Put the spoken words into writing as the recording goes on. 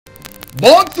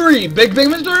Bonk 3, Big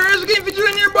Mr. is a game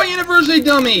featuring nearby university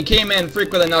dummy. K-Man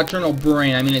freak with a nocturnal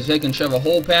brain. I mean, his head can shove a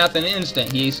whole path in an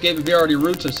instant. He escaped the variety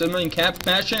roots of simmering cap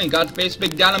passion and got to face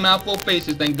big down a mouthful of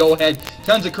faces. Then go ahead,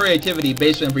 tons of creativity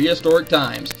based on prehistoric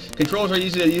times. Controls are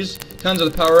easy to use, tons of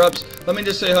the power-ups. Let me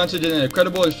just say, Hunter did an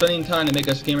incredible, exciting time to make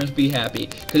us gamers be happy.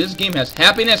 Because this game has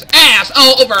happiness ass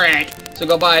all over it. So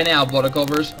go buy it now,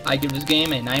 Botakovers. I give this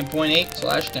game a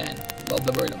 9.8/10. Love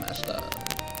the Burrito Master.